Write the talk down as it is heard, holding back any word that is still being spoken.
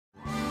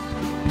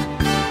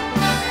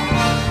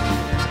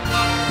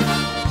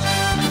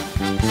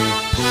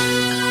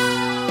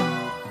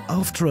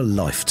After a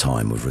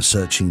lifetime of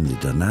researching the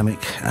dynamic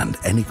and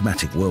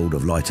enigmatic world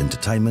of light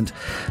entertainment,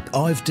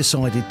 I've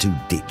decided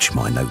to ditch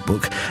my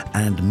notebook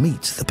and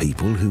meet the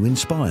people who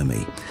inspire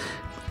me.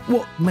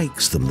 What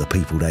makes them the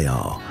people they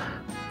are?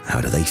 How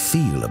do they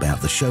feel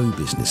about the show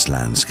business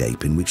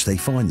landscape in which they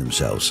find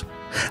themselves?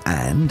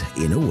 And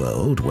in a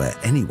world where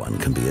anyone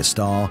can be a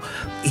star,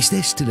 is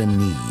there still a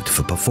need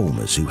for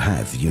performers who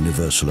have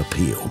universal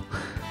appeal?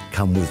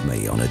 Come with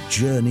me on a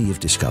journey of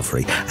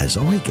discovery as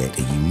I get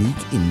a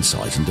unique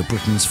insight into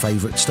Britain's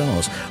favourite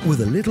stars with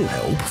a little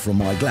help from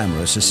my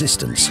glamorous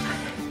assistants.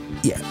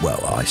 Yeah,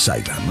 well, I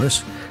say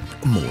glamorous,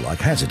 more like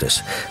hazardous.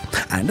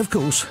 And of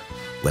course,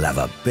 we'll have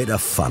a bit of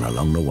fun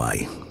along the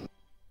way.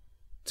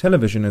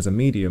 Television as a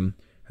medium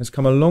has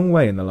come a long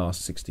way in the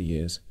last 60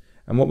 years,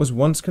 and what was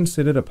once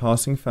considered a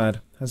passing fad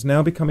has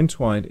now become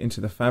entwined into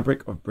the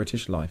fabric of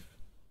British life.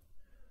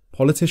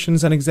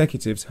 Politicians and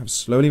executives have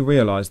slowly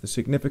realised the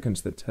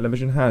significance that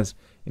television has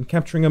in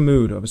capturing a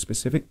mood of a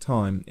specific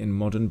time in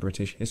modern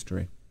British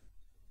history.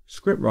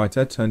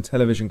 Scriptwriter turned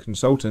television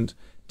consultant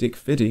Dick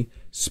Fiddy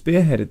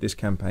spearheaded this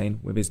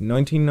campaign with his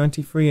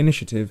 1993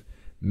 initiative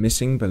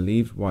Missing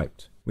Believed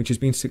Wiped, which has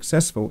been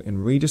successful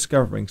in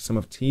rediscovering some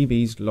of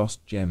TV's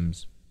lost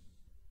gems.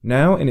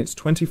 Now, in its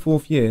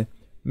 24th year,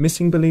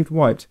 Missing Believed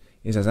Wiped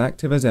is as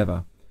active as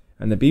ever,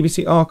 and the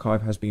BBC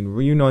archive has been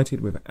reunited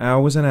with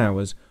hours and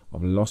hours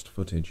of lost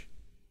footage.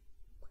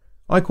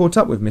 I caught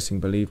up with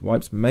Missing Believed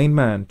Wiped's main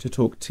man to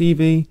talk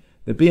TV,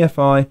 the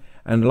BFI,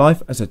 and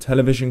life as a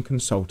television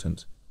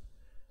consultant.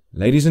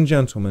 Ladies and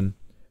gentlemen,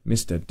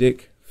 Mr.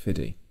 Dick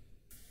Fiddy.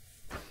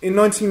 In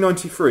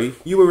 1993,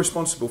 you were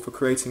responsible for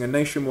creating a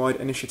nationwide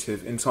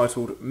initiative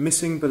entitled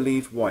Missing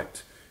Believed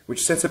Wiped,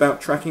 which set about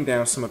tracking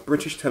down some of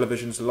British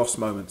television's lost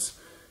moments.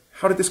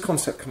 How did this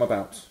concept come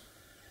about?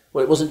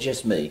 Well, it wasn't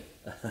just me,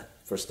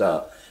 for a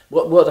start.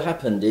 What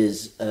happened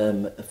is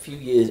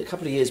a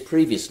couple of years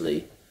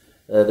previously,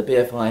 the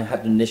BFI had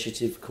an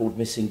initiative called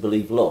Missing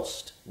Believed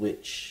Lost,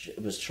 which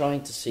was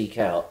trying to seek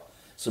out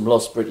some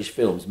lost British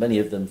films, many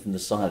of them from the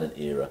silent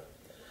era.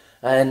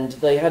 And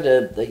they had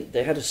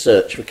a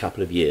search for a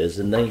couple of years,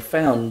 and they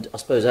found, I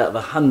suppose, out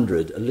of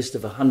a list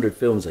of 100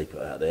 films they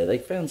put out there, they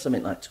found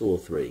something like 2 or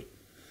 3,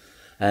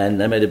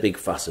 and they made a big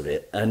fuss of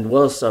it. And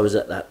whilst I was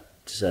at that,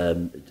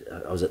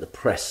 I was at the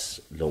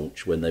press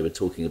launch when they were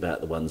talking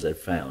about the ones they'd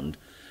found,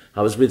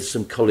 I was with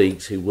some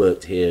colleagues who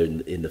worked here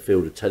in the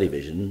field of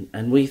television,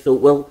 and we thought,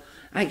 well,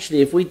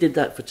 actually, if we did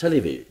that for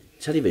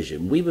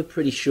television, we were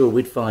pretty sure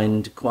we'd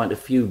find quite a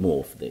few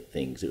more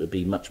things. It would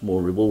be much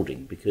more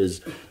rewarding, because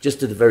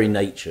just of the very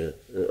nature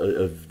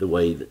of the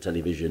way that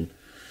television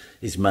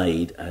is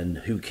made and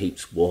who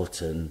keeps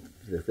what, and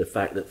the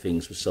fact that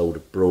things were sold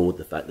abroad,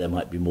 the fact there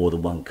might be more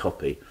than one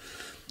copy.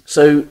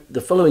 So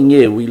the following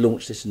year we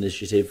launched this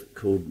initiative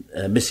called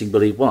Missing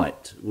Believed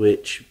Wiped,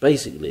 which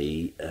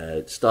basically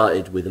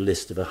started with a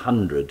list of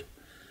 100,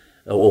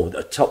 or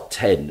a top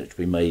 10 which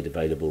we made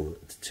available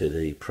to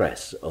the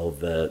press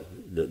of the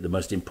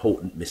most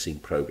important missing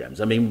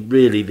programmes. I mean,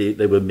 really,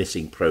 they were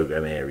missing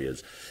programme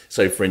areas.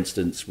 So, for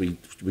instance, we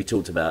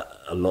talked about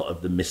a lot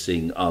of the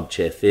missing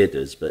armchair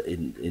theatres, but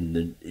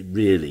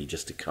really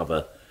just to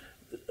cover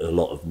a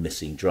lot of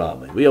missing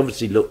drama. We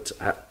obviously looked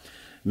at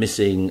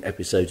missing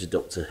episodes of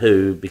Doctor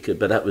Who,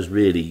 but that was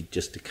really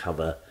just to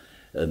cover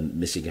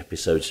missing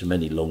episodes from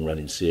any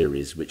long-running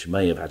series, which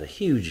may have had a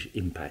huge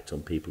impact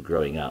on people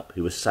growing up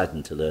who were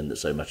saddened to learn that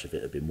so much of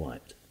it had been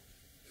wiped.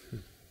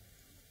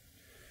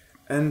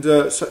 And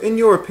so, in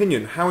your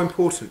opinion, how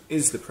important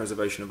is the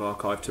preservation of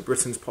archive to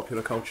Britain's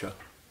popular culture?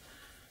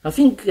 I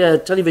think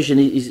television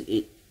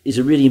is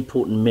a really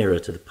important mirror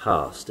to the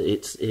past.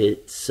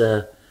 It's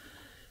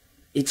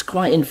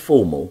quite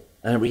informal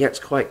and it reacts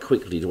quite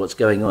quickly to what's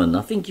going on.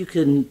 I think you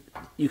can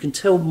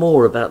tell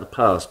more about the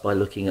past by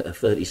looking at a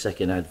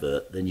 30-second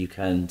advert than you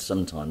can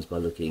sometimes by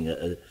looking at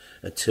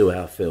a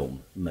 2-hour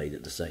film made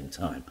at the same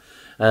time.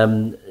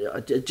 I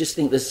just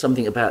think there's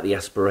something about the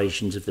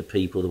aspirations of the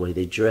people, the way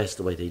they dressed,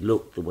 the way they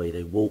looked, the way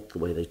they walked, the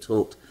way they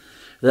talked,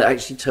 that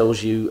actually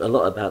tells you a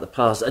lot about the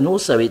past. And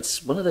also,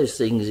 it's one of those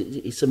things,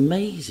 it's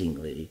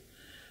amazingly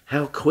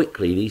how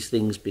quickly these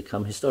things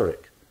become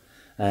historic.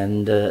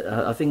 And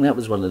I think that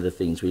was one of the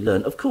things we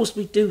learned. Of course,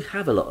 we do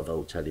have a lot of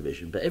old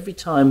television, but every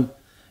time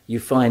you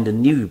find a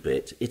new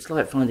bit, it's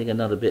like finding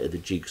another bit of the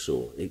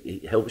jigsaw.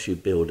 It helps you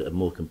build a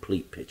more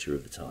complete picture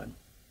of the time.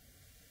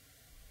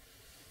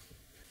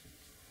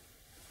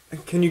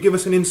 And can you give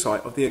us an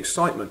insight of the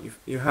excitement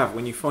you have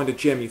when you find a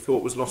gem you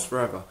thought was lost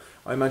forever?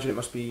 I imagine it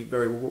must be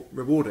very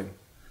rewarding.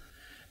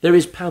 There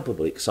is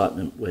palpable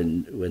excitement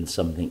when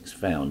something's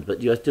found,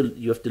 but you have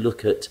to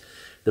look at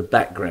the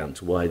background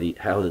to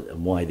how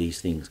and why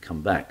these things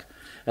come back.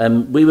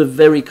 We were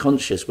very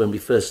conscious when we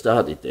first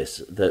started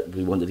this that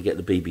we wanted to get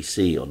the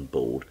BBC on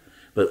board,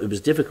 but it was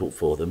difficult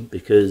for them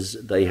because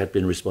they had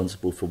been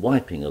responsible for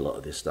wiping a lot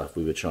of this stuff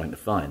we were trying to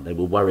find. They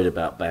were worried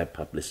about bad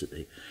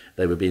publicity.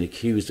 They were being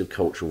accused of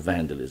cultural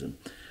vandalism.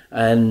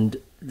 And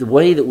the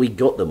way that we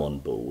got them on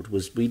board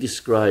was we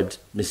described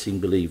Missing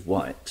Believed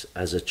Wiped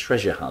as a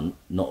treasure hunt,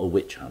 not a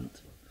witch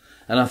hunt.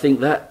 And I think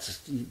that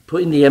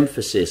putting the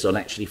emphasis on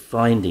actually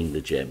finding the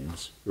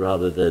gems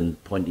rather than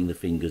pointing the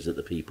fingers at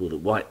the people that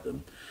wiped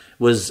them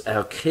was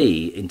our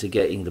key into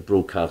getting the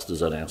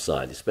broadcasters on our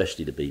side,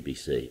 especially the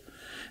BBC.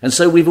 And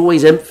so we've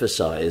always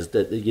emphasised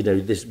that, you know,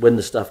 this, when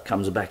the stuff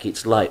comes back,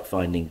 it's like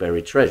finding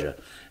buried treasure.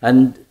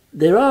 And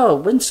there are,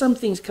 when some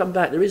things come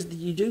back,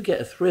 you do get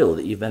a thrill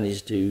that you've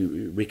managed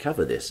to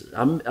recover this.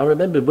 I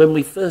remember when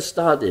we first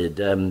started,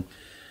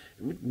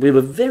 we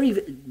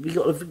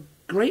got a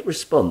great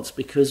response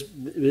because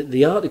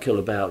the article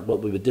about what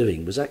we were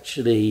doing was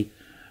actually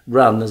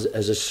run as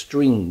a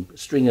string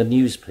of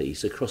news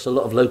piece across a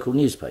lot of local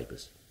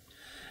newspapers.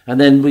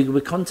 And then we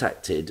were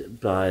contacted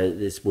by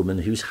this woman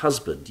whose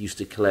husband used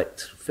to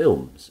collect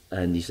films,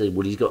 and he said,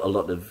 well, he's got a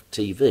lot of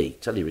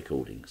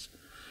tele-recordings.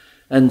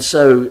 And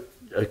so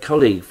a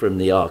colleague from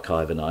the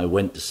archive and I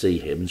went to see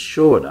him, and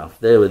sure enough,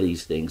 there were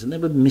these things, and there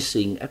were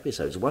missing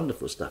episodes,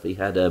 wonderful stuff. He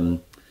had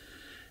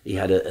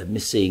a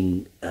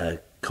missing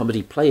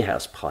comedy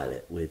playhouse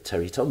pilot with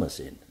Terry Thomas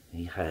in.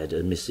 He had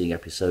a missing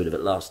episode of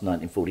At Last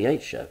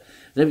 1948 show.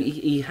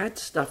 He had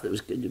stuff that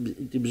was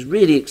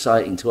really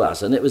exciting to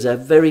us, and it was our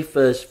very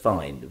first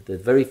find, the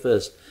very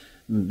first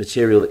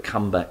material that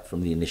come back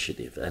from the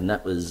initiative. And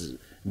that was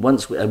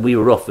and we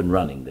were off and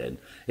running then.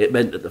 It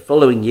meant that the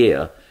following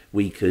year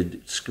we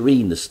could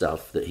screen the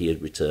stuff that he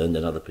had returned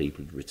and other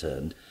people had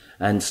returned,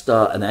 and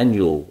start an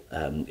annual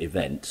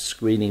event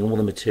screening all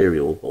the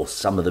material, or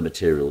some of the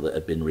material, that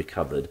had been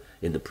recovered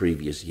in the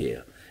previous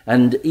year.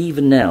 And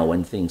even now,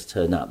 when things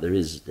turn up, there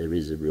is a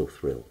real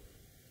thrill.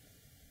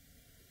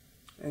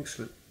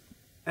 Excellent.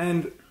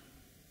 And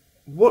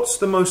what's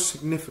the most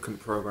significant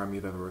programme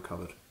you've ever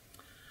recovered?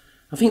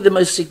 I think the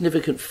most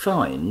significant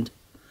find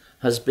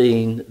has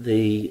been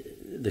the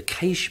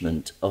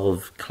casement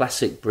of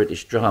classic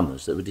British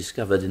dramas that were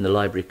discovered in the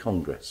Library of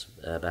Congress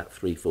about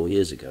 3-4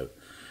 years ago.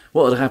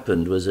 What had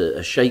happened was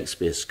a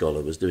Shakespeare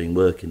scholar was doing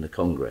work in the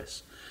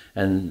Congress,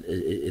 and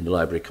in the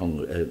Library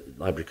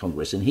of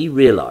Congress, and he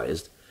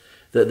realised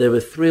that there were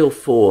 3 or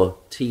 4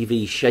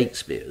 TV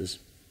Shakespeares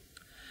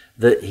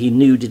that he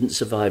knew didn't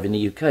survive in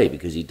the UK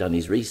because he'd done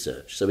his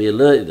research. So he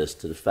alerted us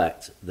to the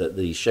fact that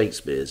the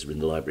Shakespeares were in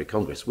the Library of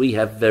Congress. We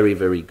have very,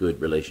 very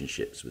good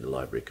relationships with the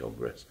Library of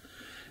Congress,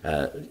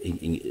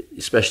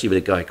 especially with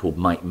a guy called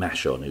Mike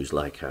Mashon, who's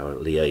like our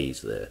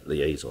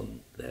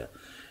liaison there.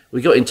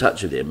 We got in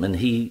touch with him, and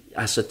he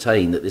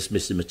ascertained that this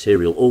missing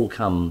material all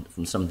come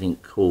from something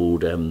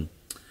called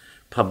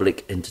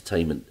public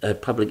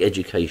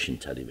education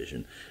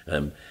television.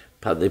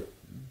 The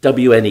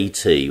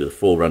WNET, the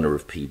forerunner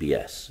of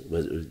PBS,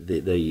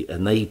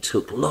 and they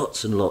took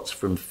lots and lots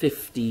from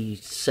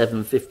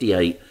 57,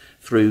 58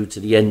 through to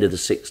the end of the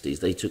 60s.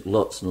 They took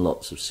lots and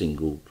lots of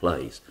single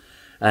plays.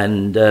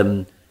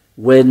 And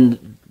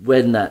when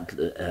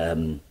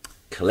that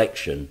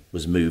collection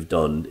was moved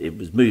on, it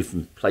was moved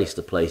from place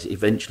to place,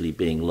 eventually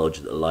being lodged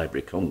at the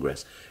Library of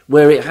Congress,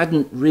 where it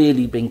hadn't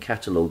really been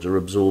catalogued or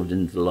absorbed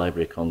into the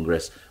Library of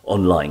Congress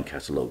online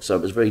catalogue. So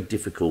it was very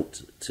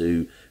difficult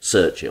to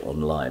search it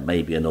online,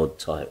 maybe an odd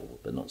title,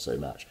 but not so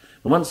much.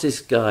 And once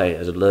this guy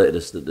had alerted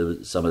us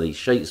that some of these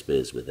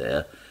Shakespeares were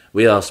there,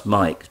 we asked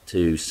Mike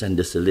to send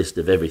us a list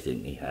of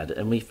everything he had,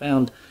 and we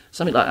found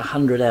something like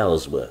 100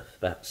 hours worth,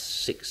 about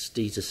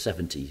 60 to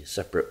 70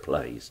 separate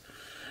plays.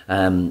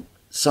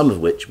 Some of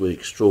which were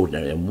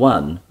extraordinary, and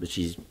one which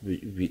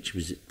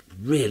was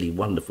really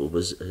wonderful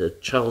was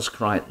Charles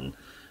Crichton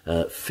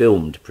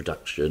filmed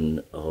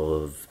production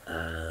of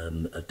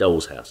A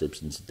Doll's House,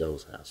 Ibsen's A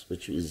Doll's House,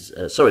 which was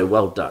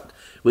Wild Duck,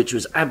 which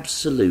was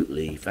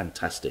absolutely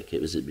fantastic.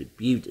 It was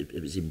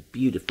in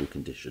beautiful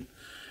condition,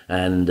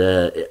 and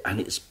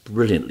it's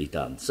brilliantly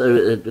done.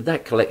 So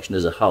that collection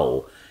as a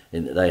whole.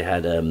 They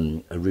had a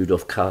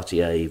Rudolph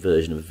Cartier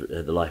version of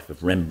the life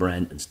of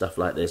Rembrandt and stuff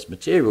like this,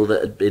 material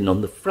that had been on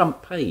the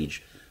front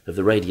page of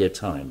the Radio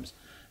Times,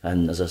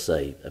 and as I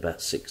say,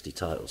 about 60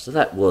 titles. So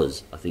that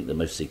was, I think, the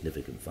most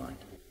significant find.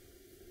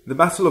 The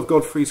Battle of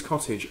Godfrey's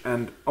Cottage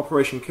and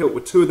Operation Kilt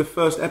were 2 of the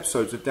first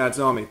episodes of Dad's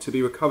Army to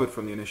be recovered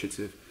from the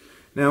initiative.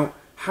 Now,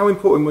 how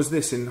important was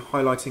this in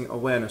highlighting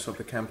awareness of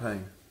the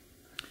campaign?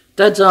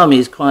 Dad's Army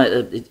is quite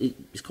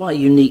a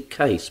unique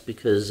case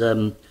because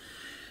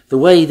the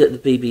way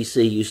that the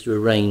BBC used to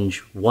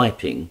arrange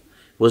wiping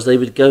was they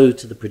would go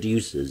to the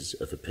producers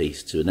of a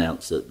piece to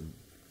announce that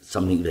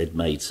something they'd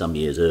made some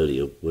years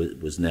earlier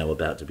was now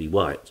about to be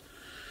wiped.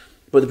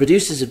 But the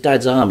producers of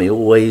Dad's Army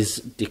always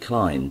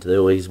declined. They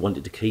always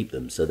wanted to keep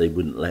them, so they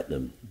wouldn't let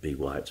them be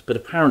wiped. But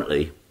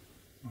apparently,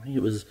 I think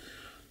it was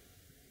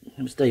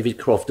David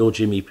Croft or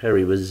Jimmy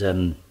Perry was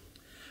on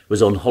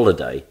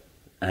holiday,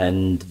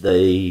 and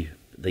they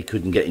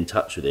couldn't get in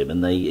touch with him,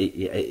 and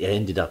it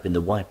ended up in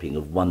the wiping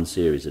of 1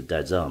 series of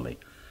Dad's Army.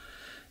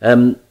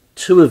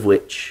 2 of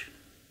which,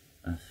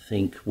 I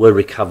think, were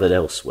recovered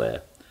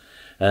elsewhere.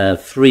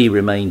 3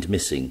 remained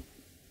missing.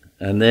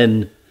 And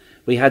then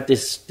we had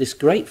this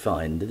great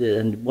find,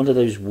 and one of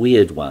those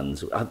weird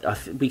ones.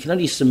 We can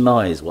only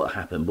surmise what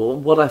happened, but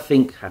what I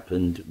think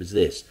happened was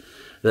this,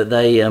 that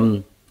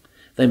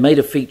they made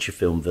a feature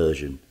film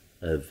version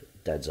of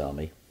Dad's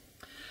Army,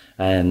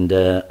 And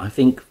I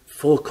think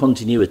for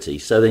continuity,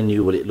 so they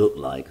knew what it looked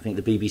like, I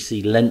think the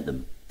BBC lent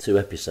them 2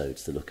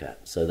 episodes to look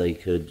at, so they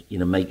could,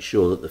 make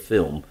sure that the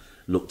film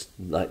looked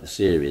like the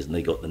series, and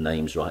they got the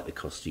names right, the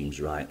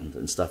costumes right,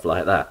 and stuff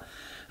like that.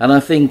 And I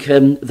think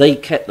they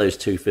kept those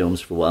 2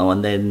 films for a while,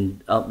 and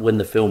then when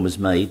the film was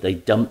made, they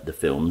dumped the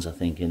films, I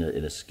think, in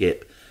a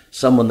skip.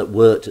 Someone that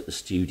worked at the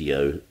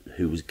studio,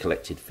 who was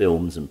collected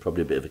films and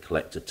probably a bit of a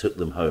collector, took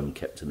them home,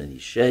 kept them in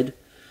his shed.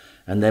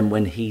 And then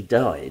when he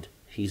died,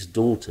 his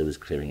daughter was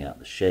clearing out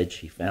the shed.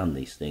 She found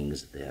these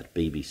things. They had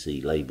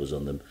BBC labels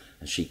on them,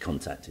 and she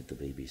contacted the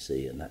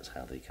BBC, and that's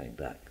how they came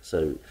back.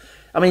 So,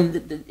 I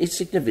mean, it's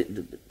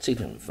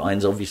significant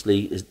finds.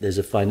 Obviously, there's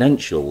a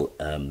financial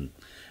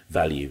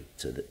value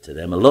to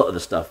them. A lot of the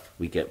stuff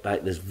we get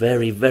back, there's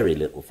very, very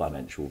little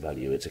financial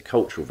value. It's a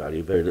cultural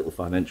value, very little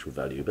financial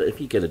value. But if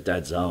you get a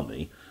Dad's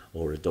Army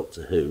or a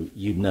Doctor Who,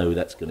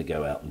 that's going to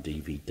go out on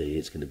DVD,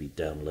 it's going to be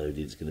downloaded,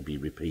 it's going to be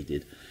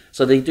repeated.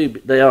 So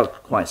they are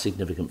quite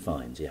significant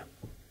finds, yeah.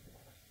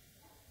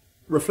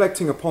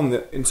 Reflecting upon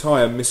the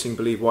entire Missing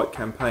Believe White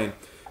campaign,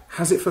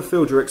 has it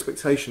fulfilled your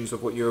expectations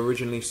of what you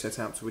originally set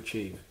out to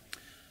achieve?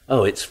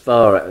 Oh, it's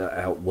far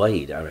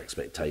outweighed our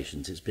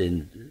expectations. It's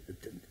been...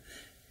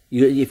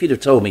 If you'd have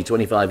told me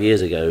 25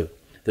 years ago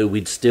that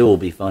we'd still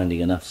be finding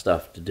enough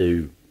stuff to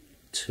do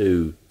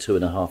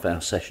 2.5 hour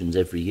sessions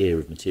every year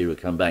of material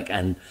come back,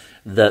 and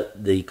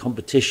that the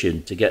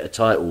competition to get a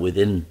title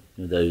within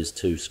those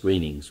 2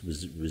 screenings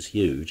was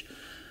huge,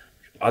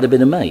 I'd have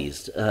been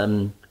amazed.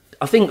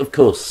 I think, of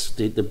course,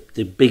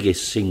 the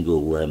biggest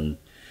single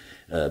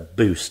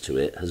boost to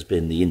it has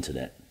been the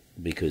internet,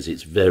 because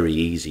it's very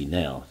easy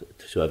now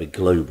to have a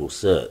global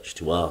search,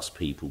 to ask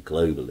people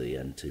globally,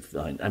 and to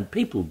find, and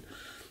people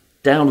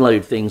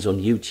download things on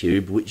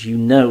YouTube which are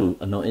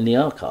not in the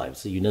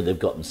archives, so they've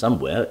got them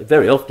somewhere.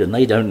 Very often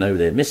they don't know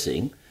they're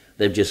missing.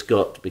 They've just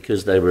got,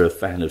 because they were a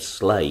fan of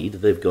Slade,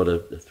 they've got a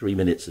 3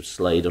 minutes of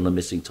Slade on a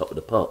missing Top of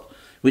the Pot,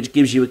 which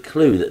gives you a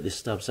clue that this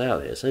stuff's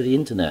out there. So the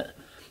internet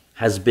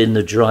has been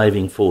the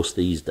driving force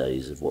these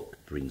days of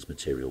what brings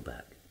material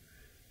back.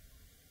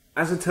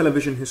 As a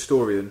television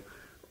historian,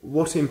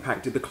 what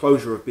impact did the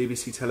closure of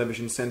BBC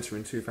Television Centre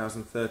in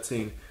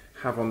 2013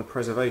 have on the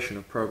preservation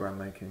of programme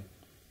making?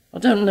 I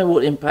don't know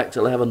what impact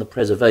it'll have on the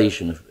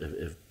preservation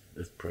of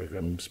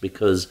programmes,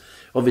 because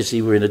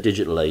obviously we're in a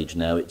digital age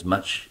now. It's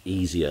much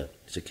easier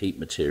to keep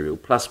material.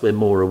 Plus, we're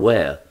more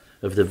aware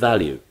of the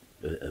value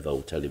of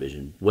old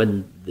television.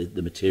 When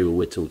the material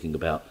we're talking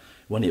about,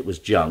 when it was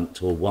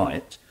junked or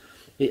wiped,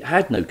 it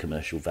had no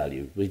commercial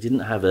value. We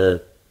didn't have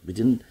a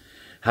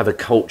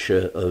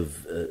culture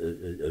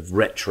of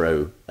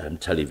retro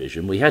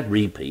television. We had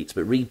repeats,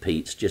 but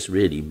repeats just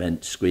really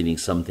meant screening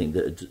something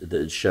that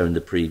had shown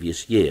the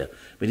previous year.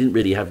 We didn't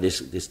really have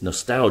this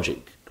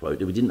nostalgic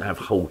quote. We didn't have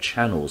whole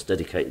channels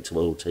dedicated to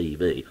old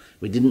TV.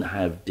 We didn't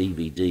have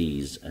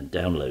DVDs and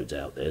downloads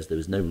out there. So there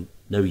was no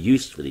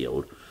use for the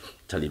old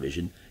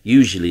television.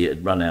 Usually it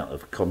had run out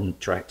of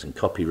contract and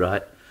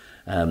copyright.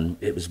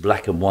 It was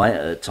black and white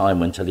at a time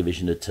when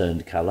television had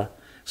turned colour.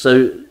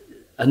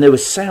 And there were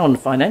sound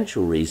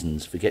financial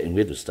reasons for getting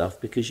rid of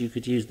stuff, because you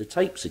could use the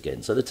tapes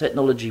again. So the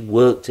technology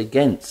worked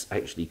against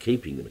actually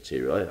keeping the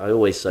material. I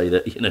always say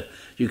that,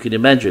 you can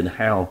imagine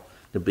how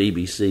the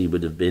BBC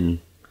would have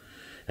been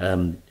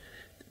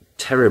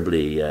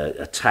terribly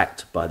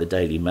attacked by the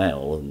Daily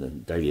Mail and the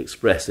Daily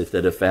Express if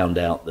they'd have found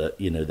out that,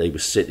 they were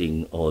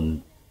sitting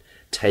on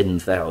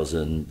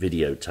 10,000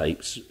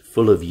 videotapes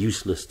full of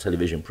useless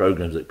television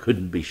programmes that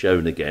couldn't be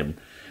shown again.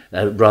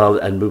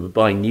 And we were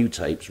buying new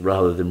tapes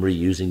rather than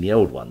reusing the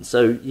old ones.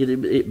 So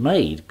it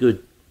made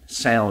good,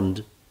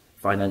 sound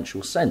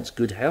financial sense,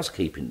 good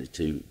housekeeping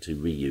to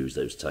reuse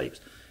those tapes.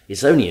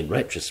 It's only in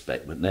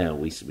retrospect, but now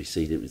we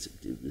see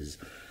that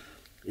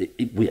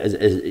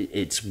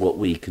it's what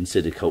we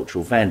consider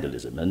cultural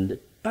vandalism.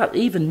 But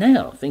even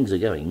now, things are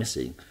going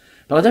missing.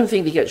 But I don't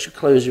think the actual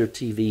closure of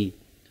TV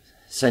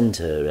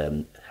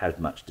Centre had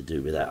much to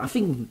do with that. I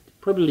think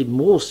probably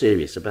more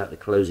serious about the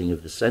closing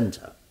of the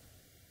Centre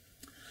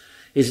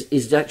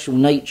is the actual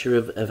nature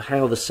of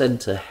how the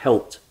centre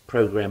helped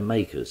programme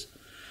makers.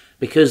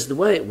 Because the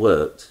way it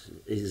worked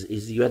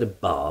is you had a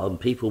bar, and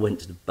people went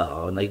to the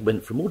bar, and they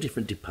went from all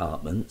different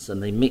departments,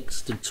 and they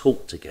mixed and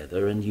talked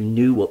together, and you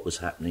knew what was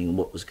happening and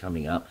what was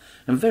coming up.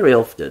 And very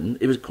often,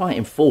 it was quite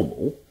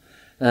informal.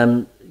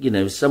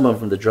 Someone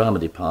from the drama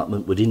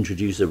department would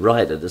introduce a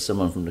writer to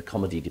someone from the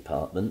comedy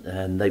department,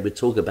 and they would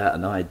talk about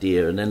an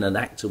idea, and then an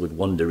actor would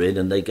wander in,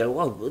 and they go,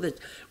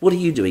 what are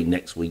you doing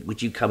next week?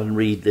 Would you come and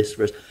read this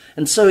for us?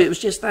 And so it was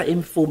just that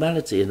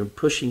informality and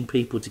pushing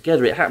people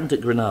together. It happened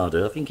at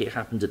Granada. I think it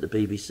happened at the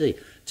BBC.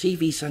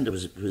 TV Centre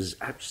was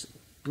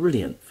absolutely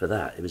brilliant for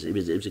that. It was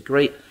a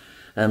great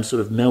sort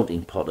of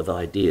melting pot of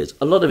ideas.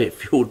 A lot of it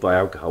fueled by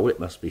alcohol, it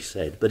must be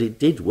said, but it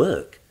did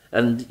work.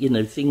 And,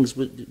 things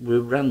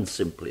were run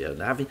simply. And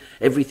having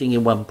everything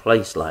in one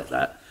place like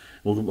that,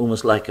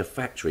 almost like a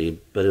factory,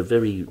 but a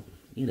very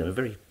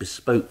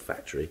bespoke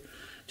factory,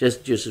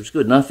 just as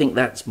good. And I think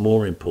that's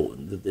more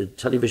important. The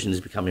television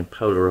is becoming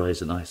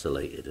polarised and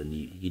isolated, and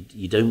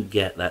you don't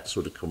get that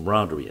sort of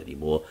camaraderie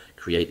anymore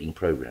creating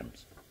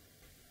programmes.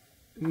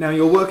 Now,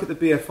 your work at the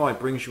BFI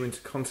brings you into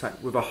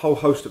contact with a whole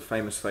host of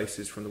famous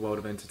faces from the world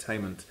of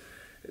entertainment.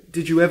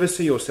 Did you ever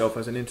see yourself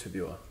as an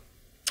interviewer?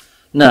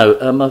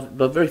 No,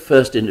 my very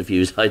first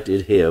interviews I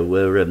did here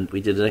were,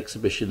 we did an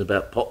exhibition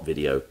about pop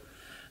video,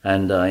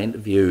 and I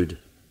interviewed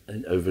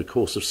over the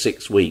course of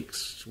 6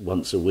 weeks,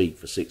 once a week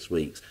for 6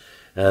 weeks,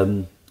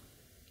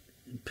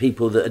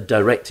 people that had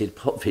directed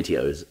pop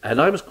videos, and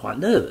I was quite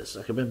nervous.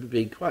 I can remember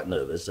being quite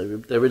nervous.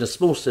 They were in a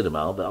small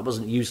cinema, but I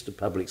wasn't used to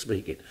public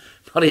speaking.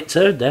 But it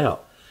turned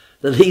out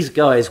that these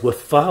guys were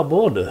far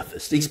more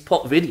nervous, these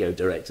pop video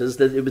directors,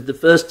 that it was the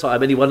first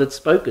time anyone had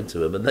spoken to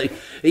them. And they,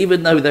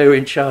 even though they were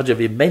in charge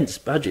of immense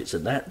budgets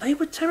and that, they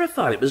were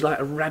terrified. It was like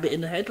a rabbit in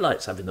the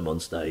headlights having them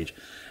on stage.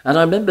 And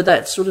I remember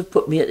that sort of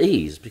put me at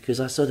ease, because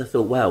I sort of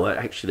thought, wow,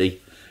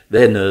 actually,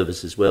 they're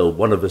nervous as well.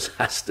 One of us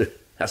has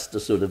to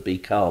sort of be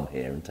calm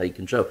here and take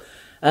control.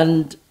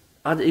 And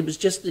it was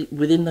just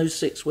within those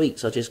 6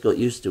 weeks, I just got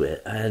used to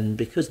it. And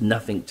because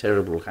nothing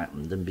terrible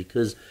happened, and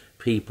because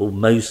people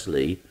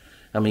mostly,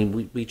 I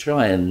mean, we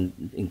try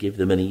and give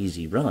them an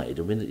easy ride.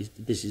 I mean,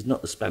 this is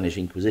not the Spanish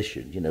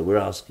Inquisition. You know, we're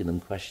asking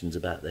them questions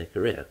about their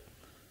career.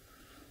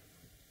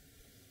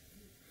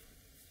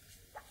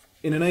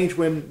 In an age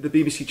when the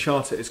BBC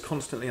Charter is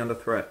constantly under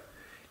threat,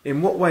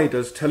 in what way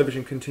does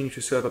television continue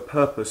to serve a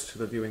purpose to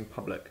the viewing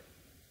public?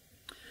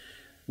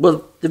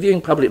 Well, the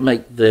viewing public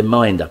make their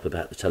mind up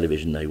about the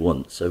television they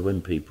want. So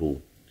when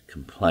people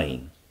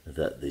complain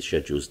that the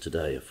schedules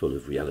today are full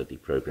of reality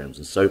programmes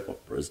and soap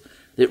operas,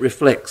 it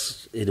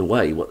reflects, in a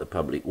way, what the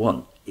public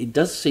want. It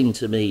does seem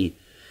to me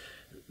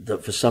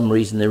that for some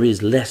reason there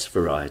is less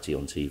variety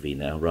on TV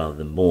now rather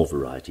than more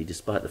variety,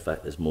 despite the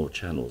fact there's more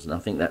channels, and I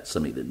think that's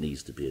something that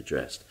needs to be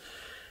addressed.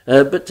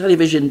 But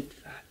television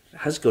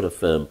has got a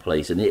firm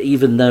place, and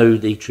even though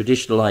the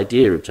traditional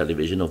idea of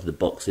television, of the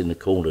box in the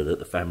corner that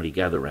the family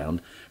gather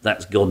round,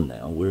 that's gone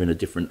now. We're in a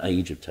different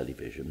age of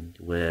television,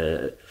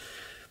 where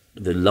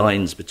the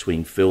lines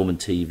between film and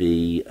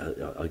TV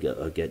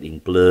are getting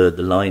blurred.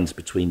 The lines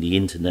between the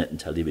internet and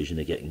television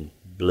are getting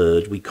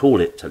blurred. We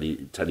call it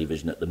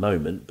television at the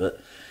moment,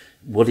 but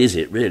what is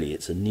it really?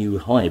 It's a new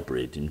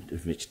hybrid in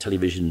which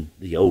television,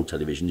 the old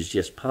television, is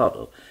just part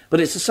of. But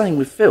it's the same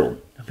with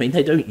film. I mean,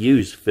 they don't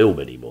use film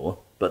anymore,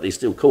 but they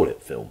still call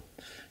it film.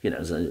 You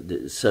know,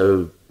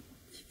 so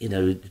you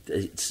know,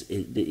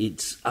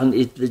 it's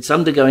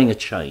undergoing a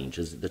change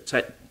as the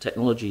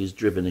technology has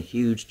driven a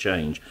huge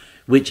change,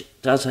 which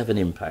does have an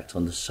impact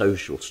on the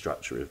social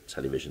structure of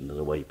television and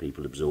the way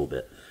people absorb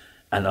it.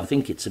 And I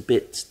think it's a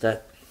bit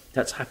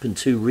that's happened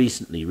too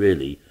recently,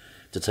 really,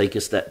 to take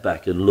a step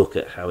back and look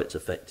at how it's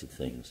affected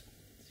things.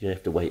 You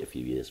have to wait a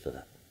few years for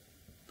that.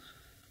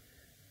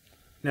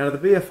 Now, the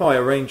BFI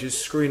arranges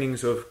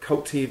screenings of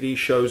cult TV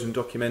shows and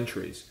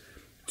documentaries.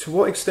 To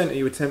what extent are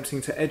you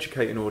attempting to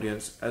educate an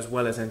audience as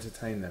well as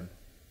entertain them?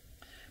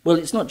 Well,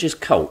 it's not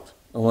just cult,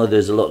 although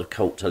there's a lot of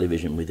cult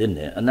television within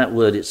there. And that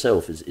word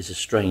itself is a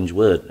strange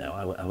word now.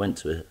 I went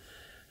to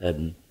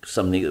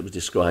something that was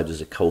described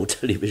as a cult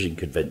television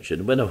convention.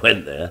 And when I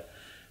went there,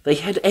 they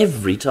had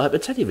every type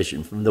of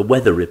television, from the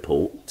weather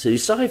report to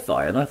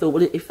sci-fi. And I thought,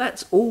 well, if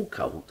that's all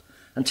cult,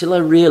 until I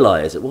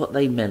realised that what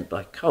they meant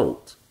by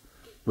cult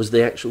was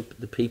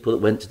the people that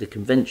went to the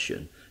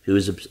convention who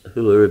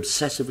were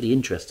obsessively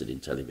interested in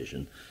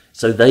television.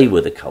 So they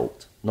were the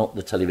cult, not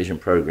the television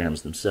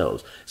programmes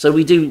themselves. So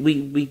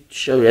we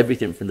show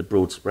everything from the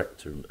broad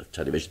spectrum of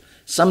television.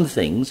 Some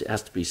things, it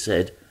has to be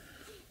said,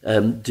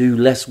 do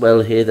less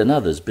well here than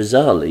others.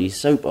 Bizarrely,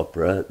 soap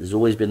opera, there's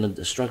always been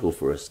a struggle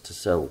for us to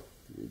sell.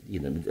 You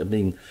know, I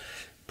mean,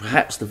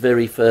 perhaps the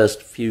very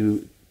first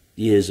few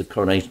years of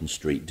Coronation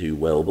Street do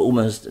well, but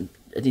almost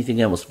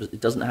anything else, it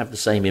doesn't have the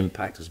same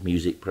impact as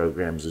music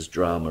programmes, as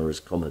drama,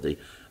 as comedy,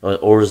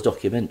 or as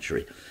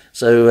documentary.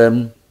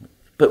 So,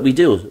 but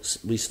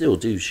we still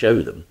do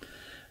show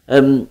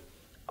them.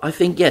 I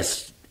think,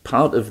 yes,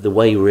 part of the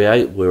way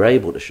we're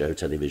able to show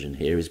television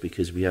here is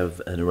because we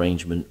have an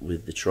arrangement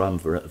with the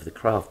triumvirate of the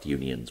craft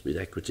unions, with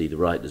Equity, the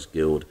Writers'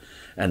 Guild,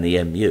 and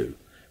the MU,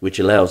 which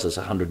allows us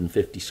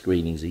 150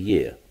 screenings a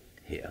year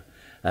here,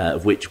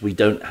 of which we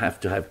don't have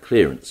to have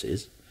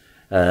clearances,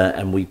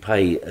 and we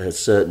pay a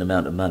certain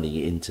amount of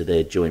money into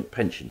their joint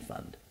pension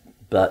fund.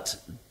 But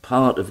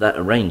part of that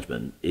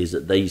arrangement is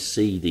that they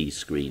see these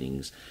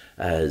screenings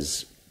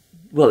as,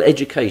 well,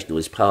 educational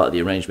is part of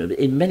the arrangement, but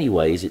in many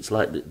ways it's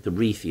like the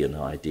Reithian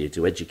idea,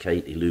 to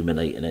educate,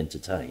 illuminate and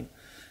entertain.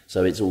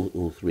 So it's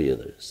all three of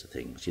those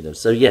things, you know.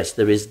 So yes,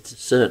 there is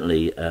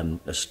certainly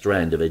a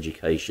strand of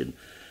education.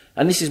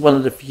 And this is one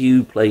of the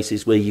few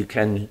places where you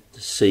can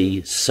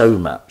see so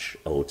much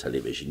old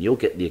television. You'll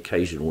get the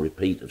occasional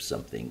repeat of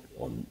something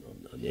and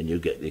you'll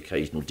get the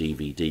occasional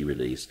DVD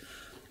release.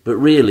 But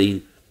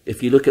really,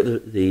 if you look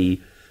at the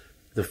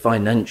the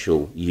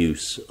financial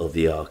use of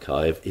the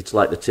archive, it's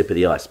like the tip of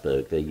the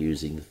iceberg. They're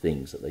using the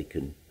things that they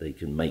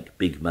can make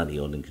big money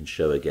on and can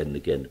show again and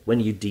again. When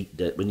you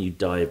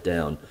dive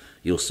down,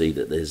 you'll see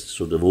that there's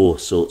sort of all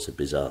sorts of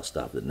bizarre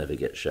stuff that never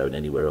gets shown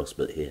anywhere else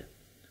but here.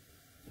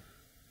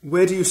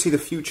 Where do you see the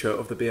future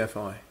of the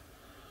BFI?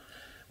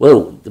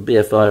 Well, the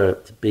BFI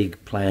are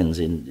big plans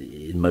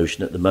in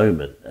motion at the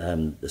moment.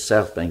 The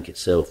South Bank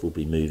itself will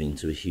be moving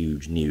to a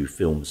huge new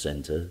film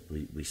centre.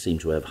 We seem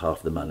to have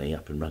half the money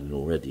up and running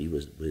already.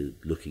 We're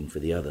looking for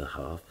the other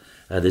half.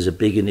 There's a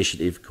big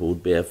initiative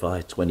called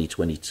BFI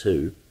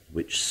 2022,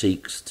 which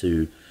seeks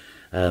to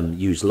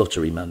use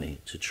lottery money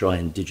to try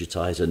and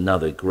digitise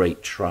another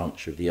great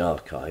tranche of the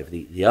archive.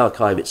 The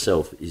archive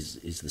itself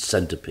is the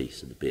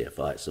centrepiece of the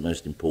BFI. It's the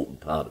most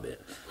important part of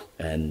it.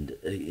 And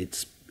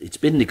it's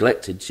been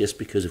neglected just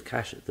because of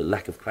the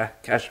lack of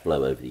cash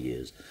flow over the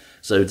years.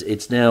 So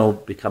it's now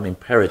become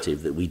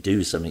imperative that we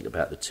do something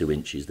about the 2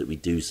 inches, that we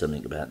do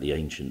something about the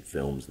ancient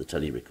films, the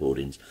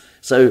tele-recordings.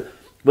 So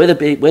where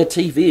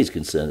TV is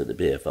concerned at the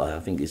BFI, I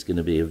think it's going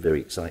to be a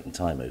very exciting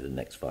time over the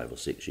next 5 or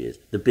 6 years.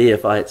 The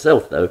BFI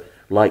itself, though,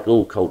 like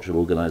all cultural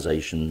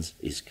organisations,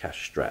 is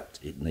cash-strapped.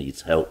 It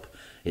needs help.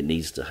 It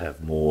needs to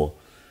have more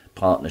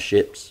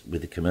partnerships with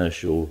the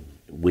commercial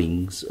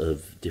wings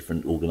of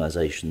different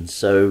organisations.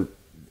 So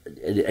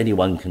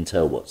anyone can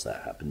tell what's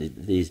that happened.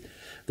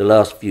 The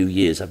last few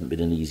years haven't been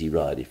an easy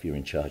ride if you're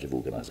in charge of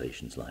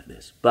organisations like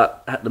this.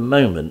 But at the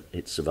moment,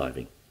 it's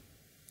surviving.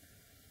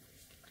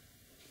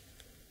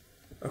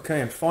 Okay,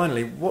 and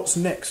finally, what's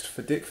next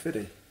for Dick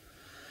Fiddy?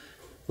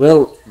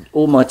 Well,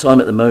 all my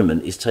time at the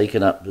moment is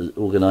taken up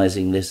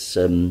organising this,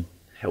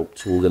 helped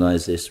to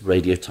organise this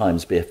Radio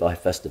Times BFI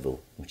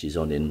Festival, which is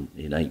on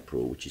in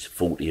April, which is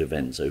 40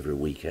 events over a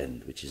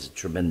weekend, which is a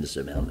tremendous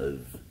amount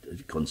of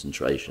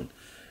concentration.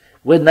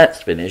 When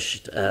that's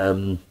finished,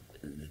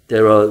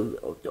 there are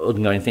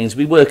ongoing things.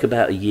 We work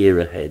about a year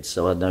ahead,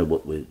 so I know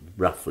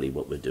roughly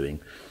what we're doing.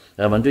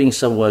 I'm doing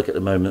some work at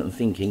the moment and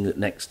thinking that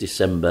next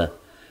December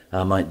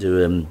I might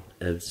do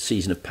a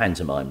season of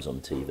pantomimes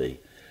on TV.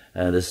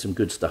 There's some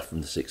good stuff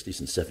from the 60s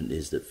and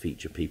 70s that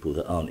feature people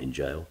that aren't in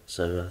jail,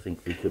 so I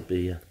think we could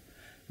be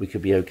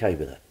okay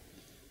with that.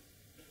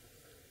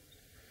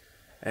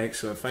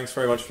 Excellent. Thanks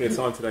very much for your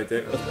time today,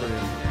 Dick. That was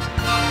brilliant.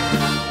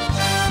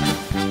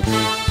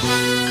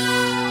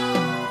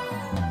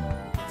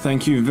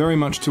 Thank you very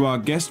much to our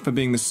guest for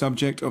being the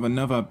subject of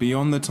another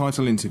Beyond the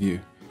Title interview.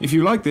 If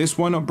you like this,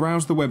 why not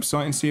browse the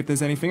website and see if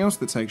there's anything else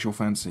that takes your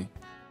fancy.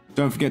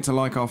 Don't forget to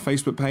like our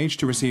Facebook page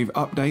to receive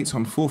updates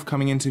on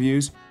forthcoming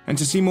interviews and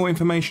to see more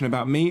information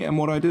about me and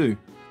what I do.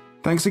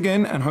 Thanks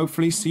again, and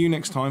hopefully see you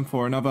next time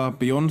for another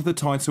Beyond the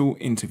Title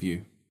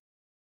interview.